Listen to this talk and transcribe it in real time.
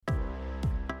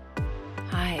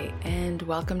Namaste, and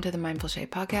welcome to the Mindful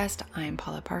Shape Podcast. I'm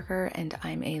Paula Parker, and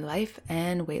I'm a life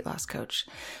and weight loss coach.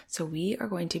 So we are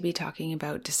going to be talking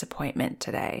about disappointment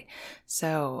today.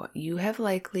 So you have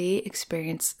likely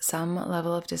experienced some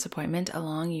level of disappointment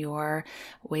along your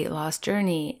weight loss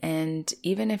journey. And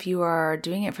even if you are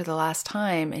doing it for the last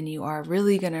time and you are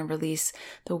really going to release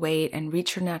the weight and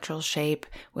reach your natural shape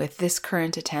with this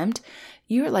current attempt,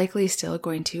 you're likely still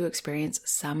going to experience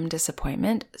some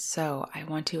disappointment. So I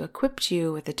want to equip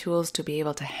you with the tools to be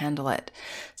able to handle it.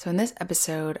 So in this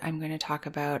episode, I'm going to talk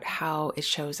about how it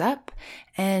shows up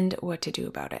and what to do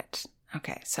about it.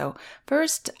 Okay, so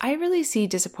first, I really see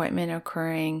disappointment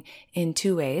occurring in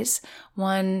two ways.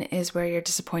 One is where you're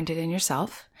disappointed in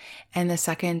yourself, and the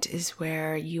second is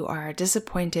where you are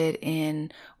disappointed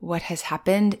in what has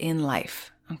happened in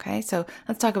life. Okay, so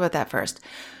let's talk about that first.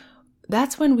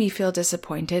 That's when we feel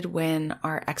disappointed when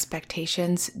our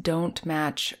expectations don't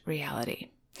match reality.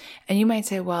 And you might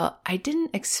say, well, I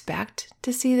didn't expect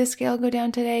to see the scale go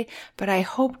down today, but I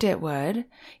hoped it would,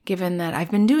 given that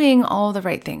I've been doing all the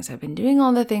right things. I've been doing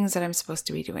all the things that I'm supposed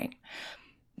to be doing.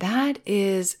 That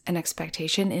is an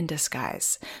expectation in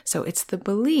disguise. So it's the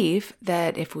belief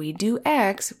that if we do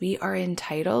X, we are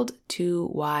entitled to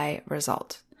Y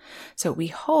result. So we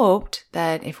hoped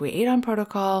that if we ate on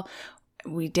protocol,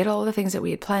 we did all the things that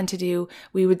we had planned to do,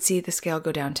 we would see the scale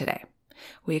go down today.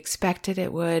 We expected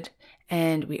it would,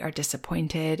 and we are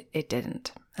disappointed it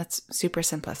didn't. That's super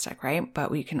simplistic, right? But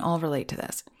we can all relate to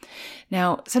this.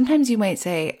 Now, sometimes you might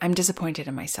say, I'm disappointed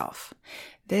in myself.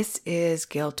 This is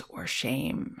guilt or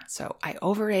shame. So I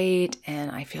overate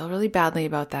and I feel really badly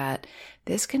about that.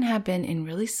 This can happen in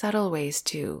really subtle ways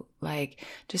too, like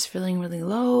just feeling really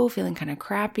low, feeling kind of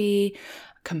crappy,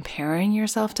 comparing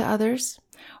yourself to others,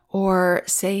 or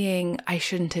saying, I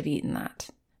shouldn't have eaten that,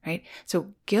 right? So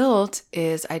guilt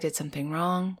is I did something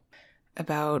wrong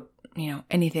about,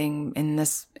 anything in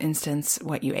this instance,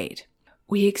 what you ate.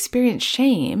 We experience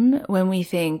shame when we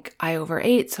think I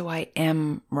overate, so I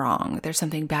am wrong. There's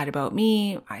something bad about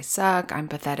me. I suck. I'm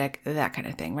pathetic, that kind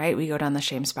of thing, right? We go down the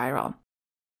shame spiral.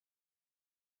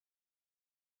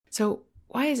 So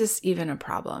why is this even a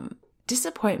problem?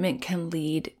 Disappointment can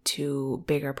lead to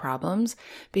bigger problems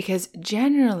because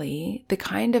generally the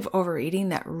kind of overeating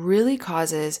that really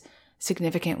causes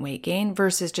significant weight gain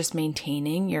versus just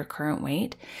maintaining your current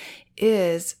weight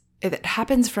it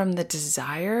happens from the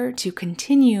desire to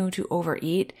continue to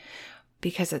overeat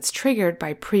because it's triggered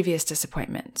by previous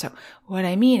disappointment. So what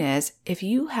I mean is, if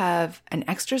you have an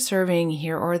extra serving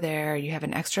here or there, you have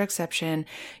an extra exception,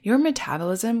 your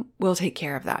metabolism will take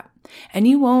care of that. And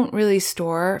you won't really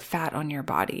store fat on your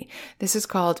body. This is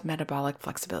called metabolic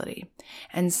flexibility,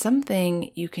 and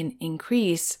something you can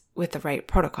increase with the right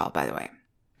protocol, by the way.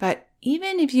 But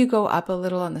even if you go up a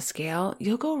little on the scale,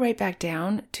 you'll go right back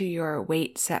down to your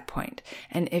weight set point.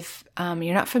 And if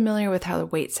you're not familiar with how the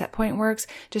weight set point works,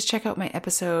 just check out my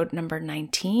episode number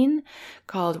 19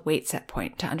 called Weight Set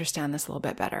Point to understand this a little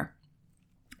bit better.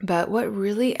 But what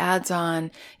really adds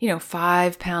on,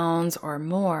 5 pounds or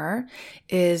more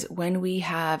is when we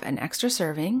have an extra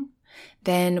serving.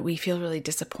 Then we feel really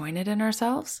disappointed in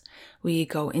ourselves. We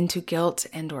go into guilt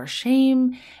and or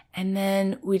shame, and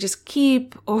then we just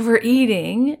keep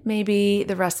overeating maybe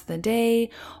the rest of the day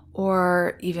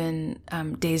or even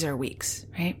days or weeks,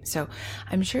 right? So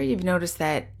I'm sure you've noticed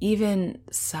that even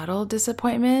subtle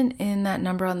disappointment in that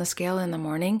number on the scale in the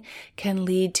morning can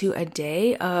lead to a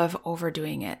day of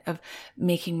overdoing it, of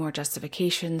making more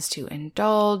justifications to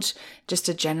indulge, just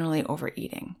to generally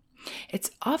overeating.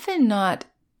 It's often not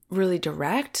really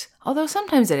direct, although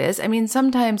sometimes it is. I mean,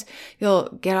 sometimes you'll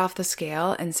get off the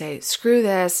scale and say, screw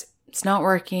this, it's not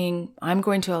working. I'm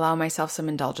going to allow myself some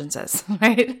indulgences,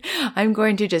 right? I'm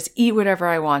going to just eat whatever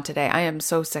I want today. I am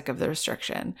so sick of the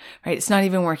restriction, right? It's not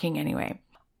even working anyway.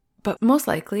 But most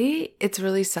likely, it's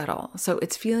really subtle. So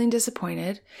it's feeling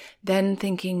disappointed, then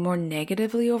thinking more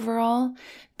negatively overall,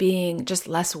 being just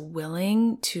less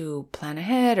willing to plan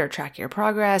ahead or track your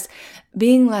progress,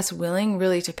 being less willing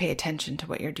really to pay attention to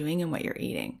what you're doing and what you're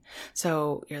eating.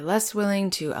 So you're less willing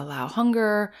to allow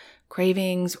hunger,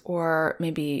 cravings, or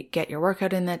maybe get your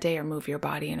workout in that day or move your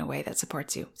body in a way that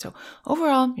supports you. So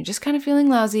overall, you're just kind of feeling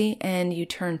lousy and you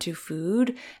turn to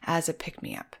food as a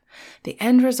pick-me-up. The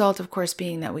end result, of course,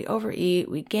 being that we overeat,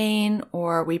 we gain,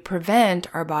 or we prevent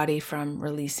our body from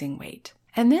releasing weight.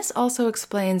 And this also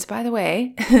explains, by the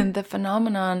way, the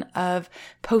phenomenon of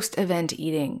post-event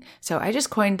eating. So I just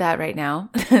coined that right now,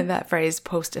 that phrase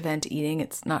post-event eating.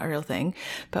 It's not a real thing,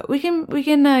 but we can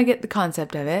get the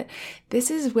concept of it.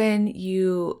 This is when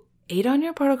you ate on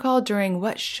your protocol during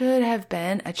what should have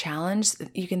been a challenge.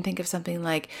 You can think of something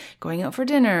like going out for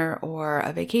dinner or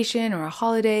a vacation or a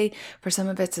holiday. For some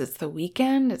of it's the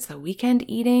weekend. It's the weekend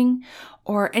eating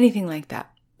or anything like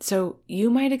that. So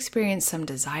you might experience some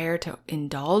desire to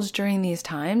indulge during these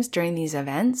times, during these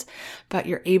events, but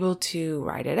you're able to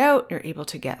ride it out. You're able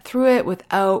to get through it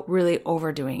without really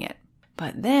overdoing it.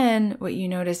 But then what you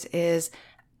notice is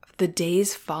the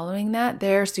days following that,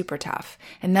 they're super tough.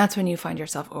 And that's when you find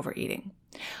yourself overeating.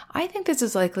 I think this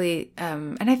is likely,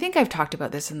 and I think I've talked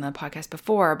about this in the podcast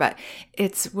before, but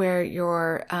it's where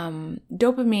your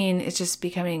dopamine is just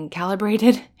becoming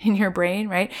calibrated in your brain,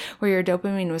 right? Where your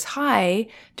dopamine was high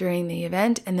during the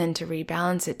event, and then to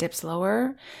rebalance, it dips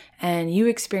lower. And you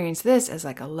experience this as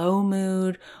like a low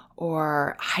mood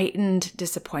or heightened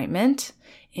disappointment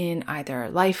in either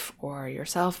life or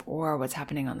yourself or what's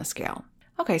happening on the scale.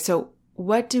 Okay, so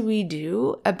what do we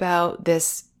do about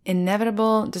this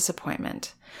inevitable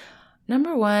disappointment?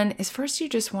 Number one is first you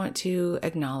just want to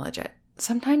acknowledge it.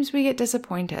 Sometimes we get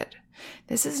disappointed.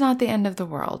 This is not the end of the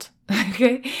world,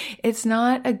 okay? It's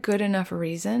not a good enough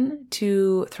reason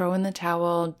to throw in the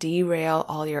towel, derail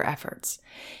all your efforts.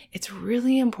 It's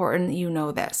really important that you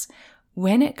know this.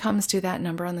 When it comes to that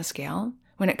number on the scale,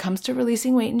 when it comes to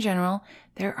releasing weight in general,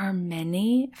 there are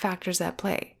many factors at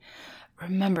play.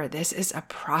 Remember, this is a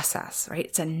process, right?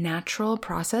 It's a natural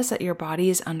process that your body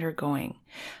is undergoing.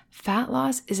 Fat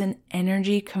loss is an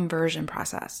energy conversion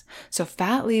process. So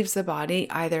fat leaves the body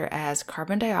either as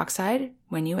carbon dioxide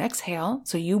when you exhale,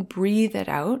 so you breathe it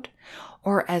out,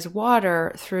 or as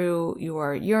water through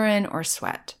your urine or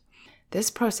sweat.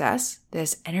 This process,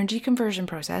 this energy conversion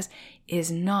process, is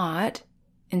not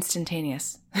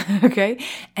instantaneous, okay?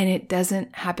 And it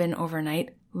doesn't happen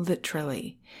overnight.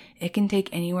 Literally. It can take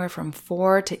anywhere from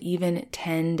 4 to even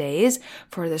 10 days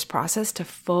for this process to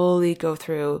fully go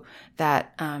through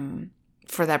that,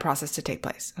 for that process to take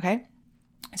place. Okay.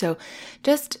 So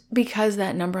just because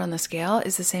that number on the scale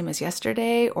is the same as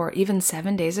yesterday or even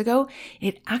 7 days ago,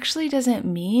 it actually doesn't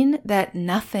mean that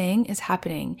nothing is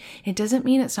happening. It doesn't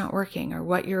mean it's not working or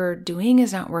what you're doing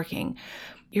is not working.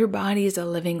 Your body is a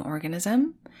living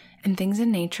organism. And things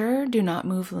in nature do not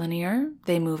move linear.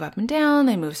 They move up and down,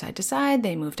 they move side to side,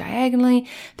 they move diagonally.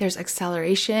 There's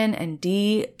acceleration and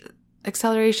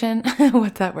de-acceleration.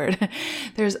 What's that word?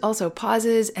 There's also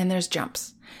pauses and there's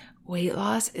jumps. Weight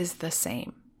loss is the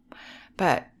same.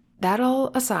 But that all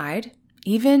aside,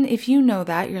 even if you know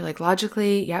that, you're like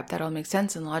logically, yep, that all makes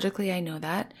sense. And logically, I know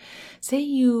that. Say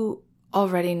you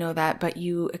already know that, but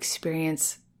you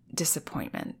experience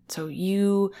disappointment. So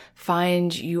you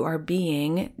find you are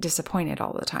being disappointed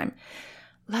all the time.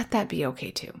 Let that be okay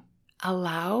too.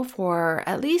 Allow for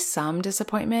at least some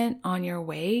disappointment on your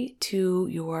way to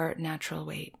your natural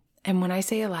weight. And when I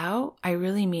say allow, I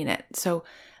really mean it. So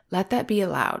let that be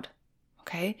allowed.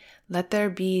 Okay? Let there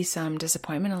be some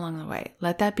disappointment along the way.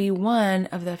 Let that be one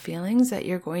of the feelings that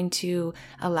you're going to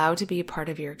allow to be a part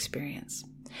of your experience.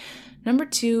 Number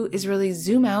 2 is really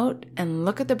zoom out and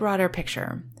look at the broader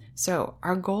picture. So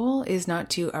our goal is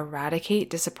not to eradicate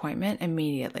disappointment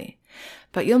immediately,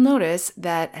 but you'll notice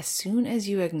that as soon as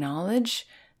you acknowledge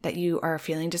that you are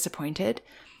feeling disappointed,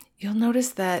 you'll notice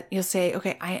that you'll say,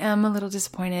 okay, I am a little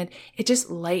disappointed. It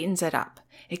just lightens it up.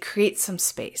 It creates some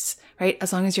space, right?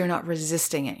 As long as you're not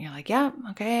resisting it. You're like, yeah,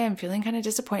 okay, I'm feeling kind of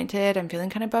disappointed. I'm feeling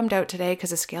kind of bummed out today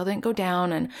because the scale didn't go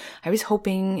down and I was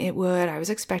hoping it would. I was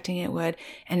expecting it would,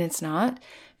 and it's not.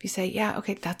 If you say, yeah,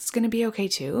 okay, that's going to be okay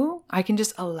too. I can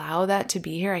just allow that to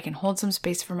be here. I can hold some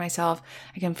space for myself.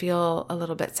 I can feel a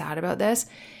little bit sad about this.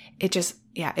 It just,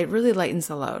 it really lightens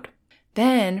the load.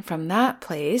 Then from that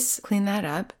place, clean that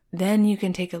up. Then you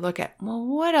can take a look at, well,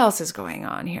 what else is going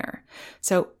on here?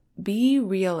 So be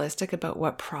realistic about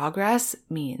what progress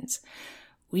means.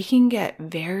 We can get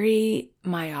very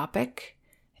myopic.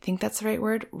 I think that's the right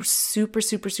word. We're super,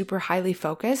 super, super highly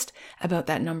focused about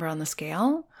that number on the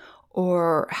scale,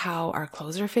 or how our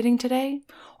clothes are fitting today,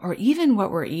 or even what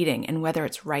we're eating and whether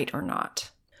it's right or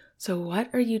not. So what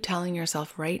are you telling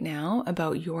yourself right now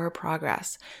about your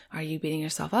progress? Are you beating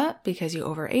yourself up because you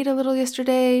overate a little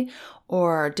yesterday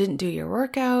or didn't do your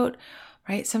workout?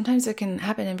 Right? Sometimes it can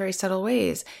happen in very subtle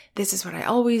ways. This is what I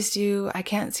always do. I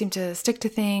can't seem to stick to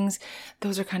things.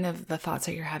 Those are kind of the thoughts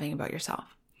that you're having about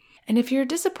yourself. And if you're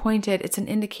disappointed, it's an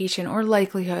indication or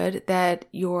likelihood that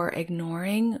you're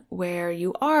ignoring where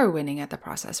you are winning at the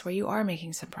process, where you are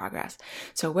making some progress.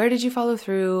 So where did you follow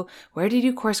through? Where did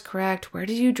you course correct? Where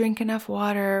did you drink enough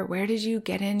water? Where did you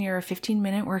get in your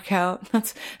 15-minute workout?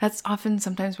 That's often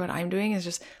sometimes what I'm doing is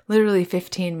just literally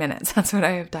 15 minutes. That's what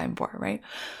I have time for, right?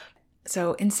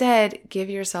 So instead, give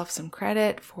yourself some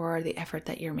credit for the effort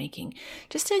that you're making.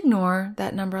 Just ignore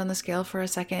that number on the scale for a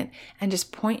second and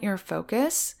just point your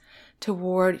focus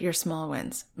toward your small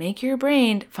wins. Make your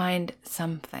brain find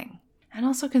something. And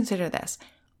also consider this.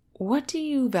 What do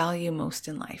you value most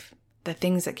in life? The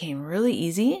things that came really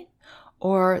easy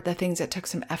or the things that took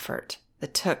some effort,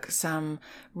 that took some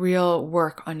real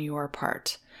work on your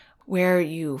part, where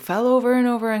you fell over and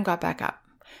over and got back up?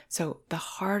 So the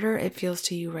harder it feels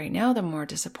to you right now, the more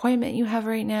disappointment you have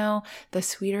right now, the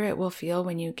sweeter it will feel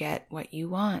when you get what you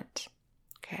want.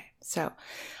 Okay, so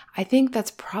I think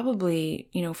that's probably,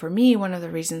 for me, one of the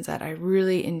reasons that I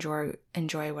really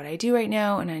enjoy what I do right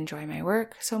now, and I enjoy my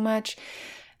work so much,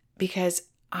 because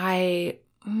I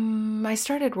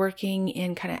started working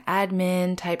in kind of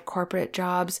admin type corporate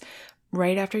jobs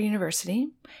right after university.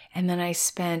 And then I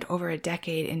spent over a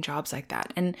decade in jobs like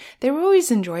that. And they were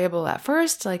always enjoyable at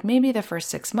first, like maybe the first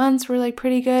 6 months were like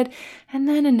pretty good. And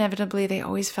then inevitably they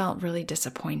always felt really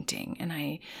disappointing. And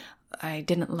I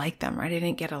didn't like them, right? I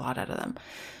didn't get a lot out of them.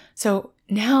 So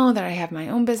now that I have my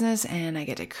own business and I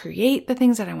get to create the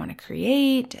things that I want to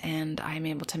create and I'm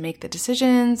able to make the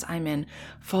decisions, I'm in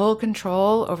full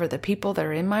control over the people that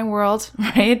are in my world,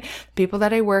 right? People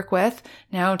that I work with.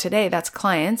 Now today, that's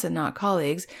clients and not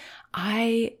colleagues.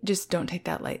 I just don't take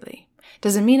that lightly.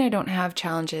 Doesn't mean I don't have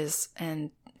challenges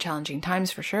and challenging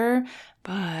times for sure,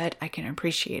 but I can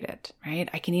appreciate it, right?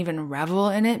 I can even revel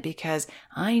in it because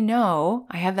I know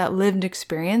I have that lived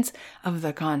experience of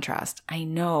the contrast. I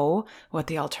know what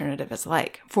the alternative is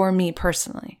like for me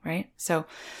personally, right? So,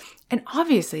 and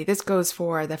obviously this goes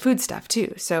for the food stuff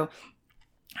too. So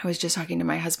I was just talking to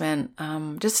my husband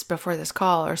just before this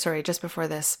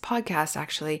podcast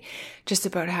actually, just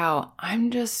about how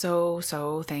I'm just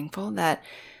so thankful that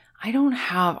I don't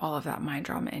have all of that mind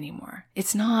drama anymore.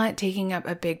 It's not taking up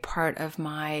a big part of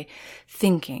my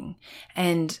thinking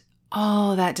and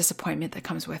all that disappointment that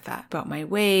comes with that about my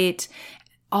weight,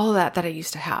 all that I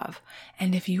used to have.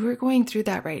 And if you are going through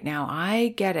that right now,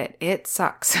 I get it. It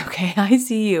sucks. Okay. I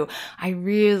see you. I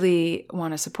really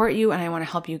want to support you and I want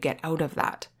to help you get out of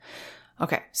that.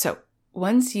 Okay. So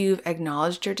once you've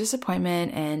acknowledged your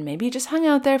disappointment and maybe just hung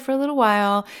out there for a little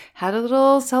while, had a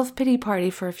little self-pity party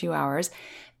for a few hours,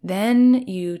 then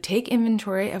you take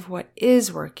inventory of what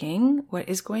is working, what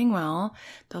is going well.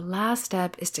 The last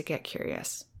step is to get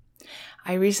curious.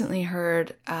 I recently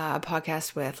heard a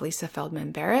podcast with Lisa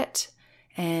Feldman Barrett,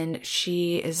 and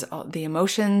she is the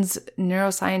emotions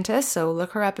neuroscientist, so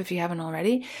look her up if you haven't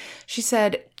already. She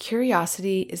said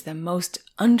curiosity is the most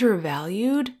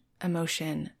undervalued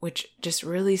emotion, which just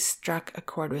really struck a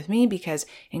chord with me because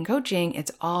in coaching, it's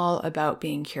all about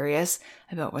being curious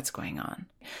about what's going on.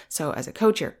 So as a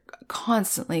coach, you're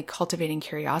constantly cultivating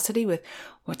curiosity with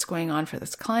what's going on for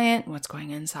this client, what's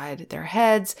going inside their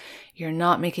heads. You're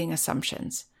not making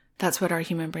assumptions. That's what our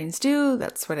human brains do.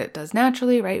 That's what it does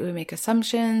naturally, right? We make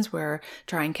assumptions, we're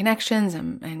drawing connections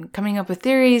and coming up with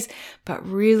theories. But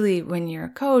really, when you're a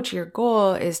coach, your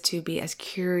goal is to be as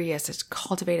curious, to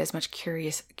cultivate as much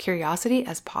curiosity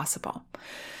as possible.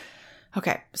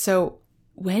 Okay, so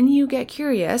when you get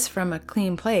curious from a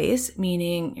clean place,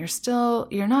 meaning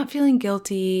you're not feeling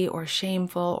guilty or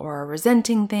shameful or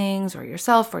resenting things or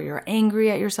yourself, or you're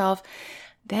angry at yourself,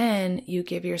 then you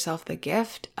give yourself the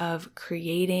gift of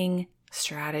creating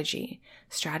strategy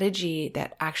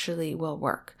that actually will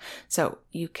work. So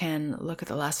you can look at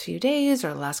the last few days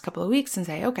or the last couple of weeks and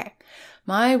say, okay,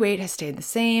 my weight has stayed the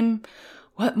same.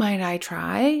 What might I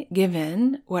try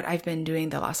given what I've been doing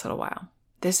the last little while?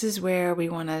 This is where we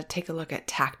want to take a look at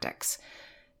tactics.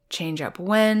 Change up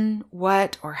when,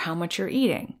 what, or how much you're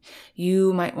eating.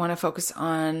 You might want to focus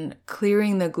on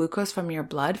clearing the glucose from your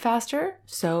blood faster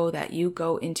so that you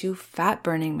go into fat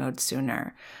burning mode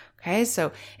sooner. Okay,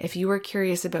 so if you were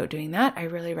curious about doing that, I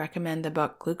really recommend the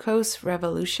book Glucose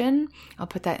Revolution. I'll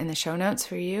put that in the show notes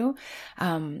for you.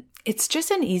 It's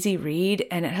just an easy read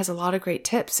and it has a lot of great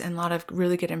tips and a lot of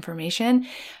really good information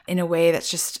in a way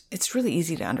that's it's really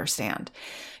easy to understand.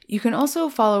 You can also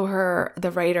follow her,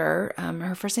 the writer.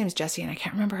 Her first name is Jessie, and I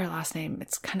can't remember her last name.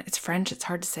 It's French. It's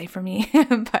hard to say for me,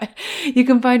 but you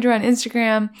can find her on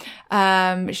Instagram.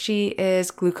 She is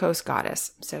Glucose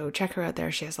Goddess. So check her out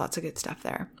there. She has lots of good stuff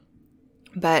there.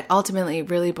 But ultimately, it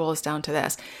really boils down to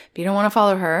this. If you don't want to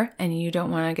follow her and you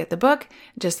don't want to get the book,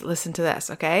 just listen to this,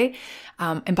 okay?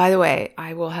 And by the way,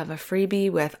 I will have a freebie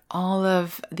with all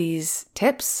of these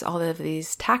tips, all of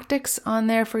these tactics on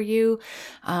there for you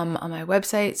on my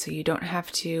website, so you don't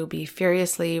have to be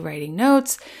furiously writing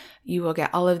notes. You will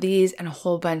get all of these and a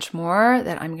whole bunch more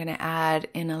that I'm going to add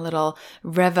in a little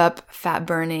Rev Up Fat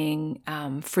Burning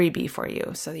freebie for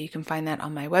you. So you can find that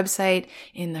on my website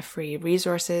in the free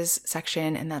resources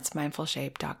section, and that's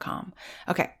mindfulshape.com.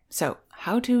 Okay, so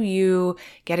how do you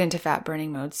get into fat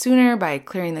burning mode sooner by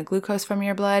clearing the glucose from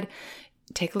your blood?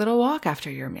 Take a little walk after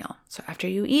your meal. So after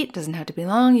you eat, doesn't have to be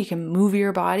long. You can move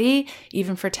your body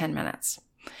even for 10 minutes.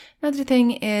 Another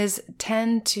thing is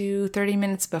 10 to 30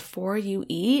 minutes before you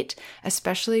eat,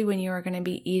 especially when you are going to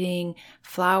be eating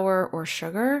flour or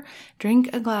sugar, drink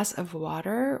a glass of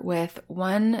water with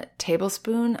 1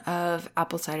 tablespoon of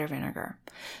apple cider vinegar.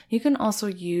 You can also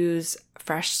use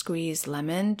fresh squeezed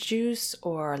lemon juice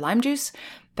or lime juice.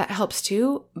 That helps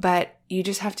too, but you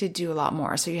just have to do a lot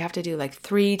more. So you have to do like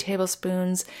 3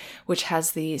 tablespoons, which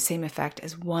has the same effect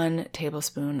as 1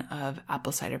 tablespoon of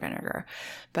apple cider vinegar.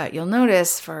 But you'll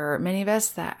notice for many of us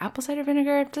that apple cider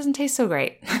vinegar doesn't taste so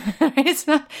great. It's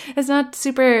not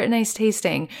super nice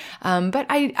tasting. But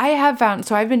I have found,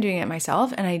 so I've been doing it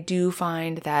myself, and I do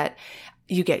find that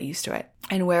you get used to it.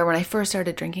 And where when I first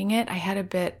started drinking it, I had a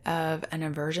bit of an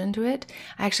aversion to it.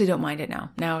 I actually don't mind it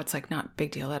now. Now it's like not a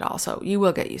big deal at all. So you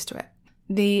will get used to it.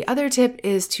 The other tip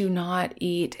is to not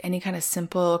eat any kind of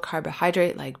simple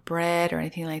carbohydrate like bread or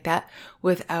anything like that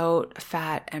without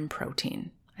fat and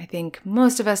protein. I think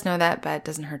most of us know that, but it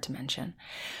doesn't hurt to mention.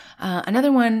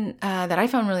 Another one that I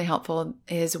found really helpful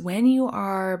is when you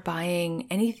are buying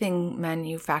anything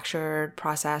manufactured,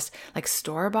 processed, like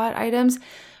store-bought items,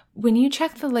 when you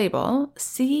check the label,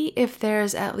 see if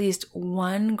there's at least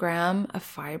 1 gram of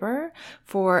fiber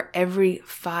for every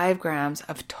 5 grams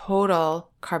of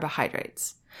total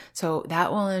carbohydrates. So that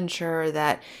will ensure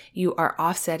that you are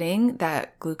offsetting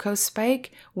that glucose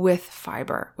spike with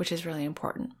fiber, which is really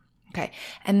important. Okay.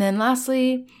 And then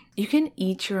lastly, you can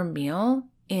eat your meal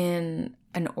in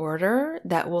an order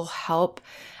that will help.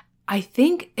 I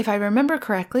think, if I remember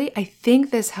correctly, I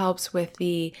think this helps with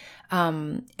the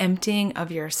emptying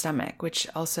of your stomach, which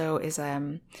also is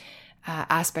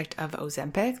aspect of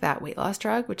Ozempic, that weight loss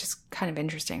drug, which is kind of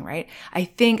interesting, right? I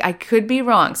think I could be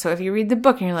wrong. So if you read the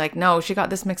book and you're like, no, she got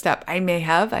this mixed up, I may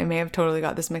have totally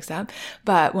got this mixed up.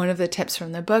 But one of the tips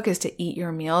from the book is to eat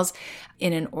your meals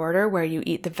in an order where you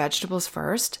eat the vegetables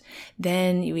first,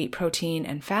 then you eat protein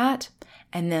and fat,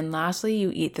 and then lastly, you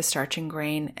eat the starch and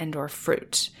grain and or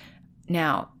fruit.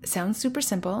 Now, sounds super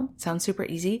simple, sounds super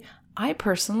easy. I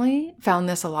personally found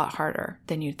this a lot harder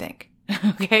than you'd think.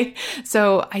 Okay.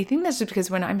 So I think that's just because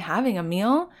when I'm having a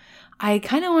meal, I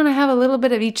kind of want to have a little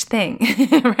bit of each thing,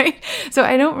 right? So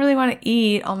I don't really want to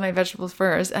eat all my vegetables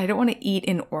first. I don't want to eat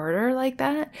in order like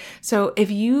that. So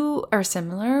if you are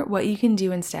similar, what you can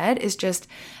do instead is just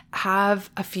have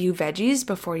a few veggies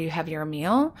before you have your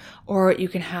meal, or you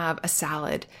can have a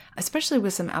salad, especially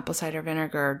with some apple cider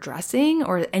vinegar dressing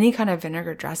or any kind of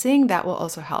vinegar dressing. That will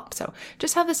also help. So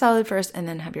just have the salad first and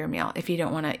then have your meal if you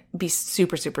don't want to be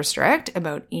super, super strict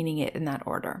about eating it in that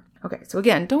order. Okay, so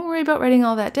again, don't worry about writing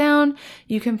all that down.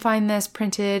 You can find this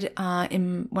printed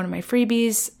in one of my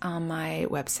freebies on my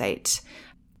website.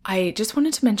 I just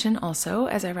wanted to mention also,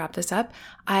 as I wrap this up,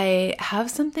 I have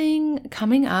something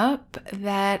coming up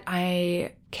that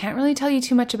I can't really tell you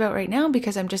too much about right now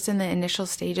because I'm just in the initial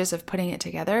stages of putting it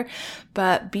together,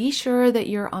 but be sure that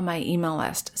you're on my email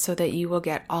list so that you will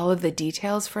get all of the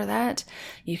details for that.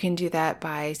 You can do that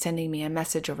by sending me a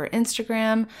message over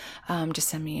Instagram, just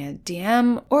send me a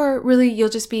DM, or really you'll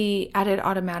just be added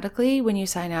automatically when you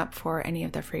sign up for any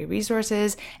of the free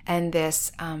resources and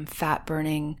this fat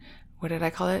burning, what did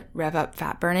I call it? Rev Up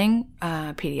Fat Burning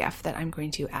PDF that I'm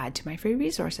going to add to my free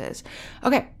resources.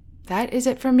 Okay, that is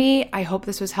it for me. I hope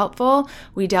this was helpful.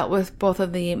 We dealt with both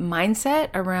of the mindset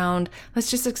around let's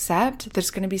just accept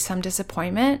there's going to be some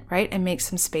disappointment, right? And make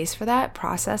some space for that,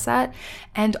 process that.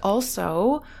 And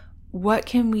also, what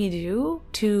can we do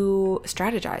to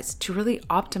strategize, to really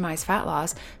optimize fat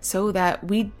loss so that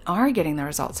we are getting the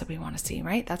results that we want to see,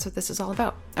 right? That's what this is all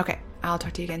about. Okay, I'll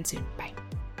talk to you again soon. Bye.